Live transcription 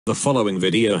The following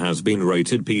video has been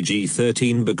rated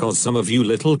PG-13 because some of you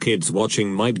little kids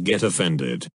watching might get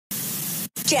offended.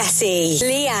 Jessie,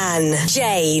 Leanne,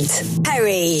 Jade,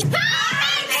 Perry.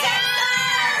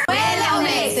 We're Little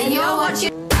Mix and you're watching.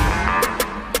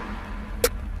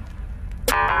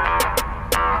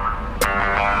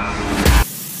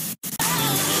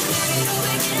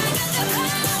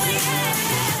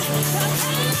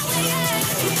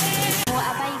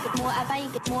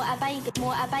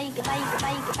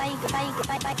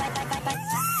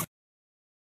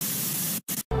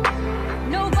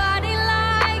 Nobody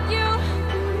like you.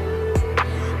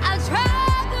 I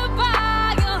tried to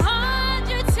buy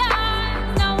 100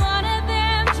 times, not one of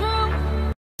them true.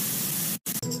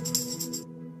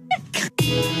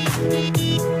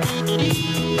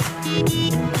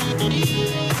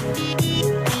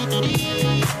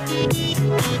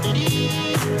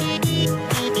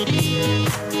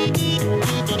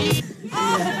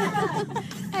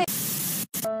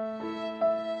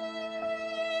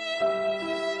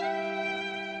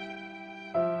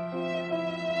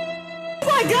 Oh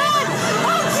my god!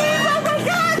 Oh jeez! Oh my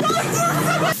god! Oh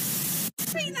jeez!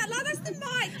 Speaking that loud, that's the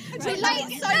mic.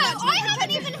 I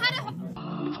haven't even had a.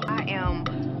 I am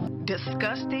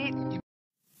disgusted.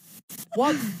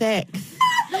 What's sex?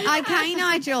 Okay,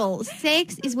 Nigel.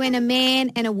 Sex is when a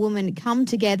man and a woman come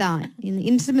together in the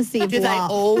intimacy of Do they love.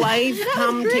 always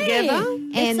come together?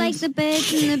 It's like the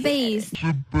birds and the bees.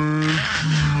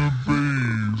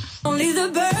 Only the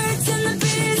birds and the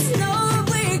bees know where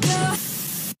we go.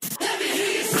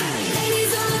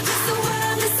 Ladies all across the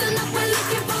world, listen up, we're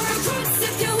looking for recruits.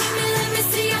 If you're with me, let me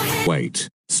see your hands. Wait,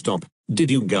 stop. Did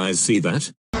you guys see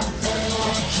that?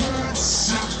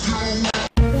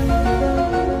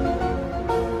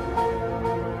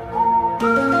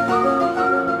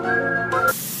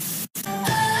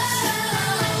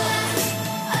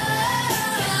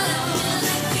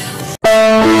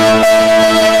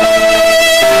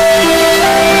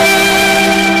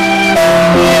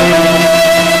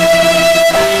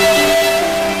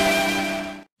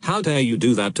 How dare you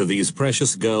do that to these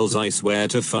precious girls? I swear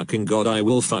to fucking God I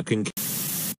will fucking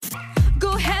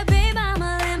Go ahead, babe,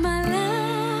 I'ma live my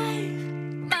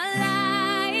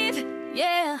life,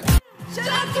 yeah. Shut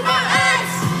up to my ex!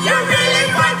 You're really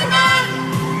quite the man!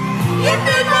 You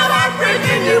did what I'm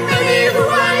breaking, you believe who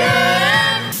I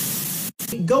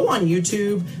am! Go on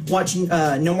YouTube, watch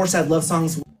No More Sad Love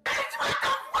Songs.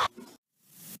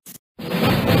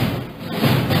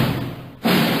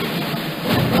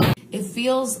 It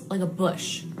feels like a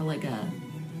bush or like a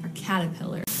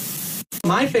caterpillar.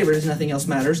 My favorite is Nothing Else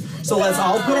Matters. So let's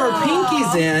all put our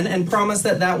pinkies in and promise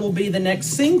that that will be the next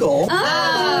single.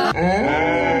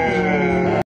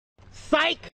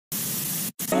 Psych!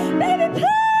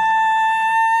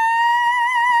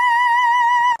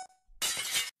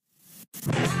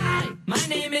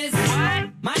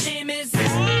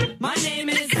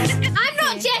 I'm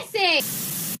not Jessie!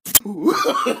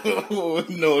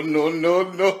 No.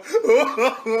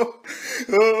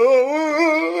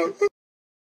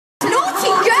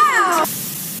 Naughty girl!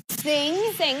 Sing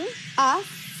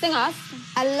us,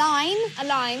 a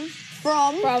line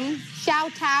from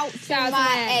Shout Out to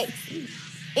My Ex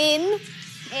in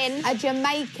a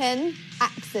Jamaican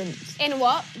accent. in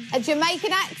what? A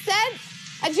Jamaican accent?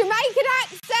 A Jamaican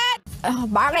accent! Oh,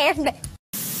 my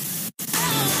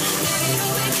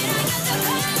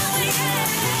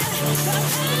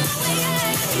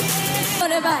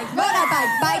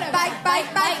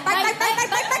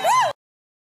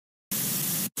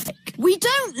We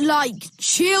don't like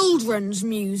children's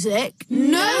music.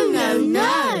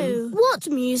 No. What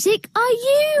music are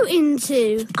you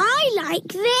into? I like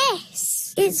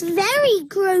this. It's very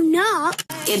grown up.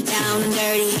 Get down and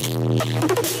dirty.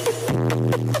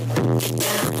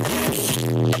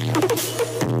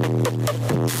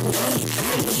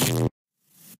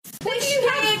 What do you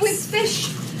have with fish?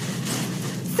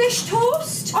 Fish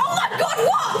toast? Oh my god,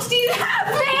 what do you have?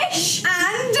 Fish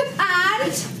and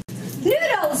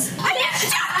noodles. I didn't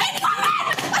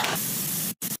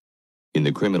In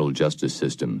the criminal justice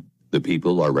system, the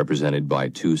people are represented by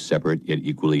two separate yet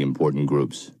equally important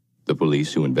groups: the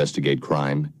police who investigate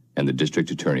crime and the district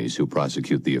attorneys who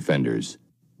prosecute the offenders.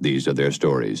 These are their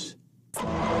stories.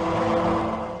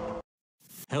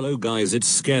 Hello guys, it's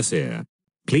Scarce here.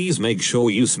 Please make sure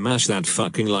you smash that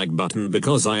fucking like button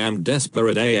because I am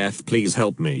desperate AF. Please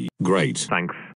help me. Great. Thanks.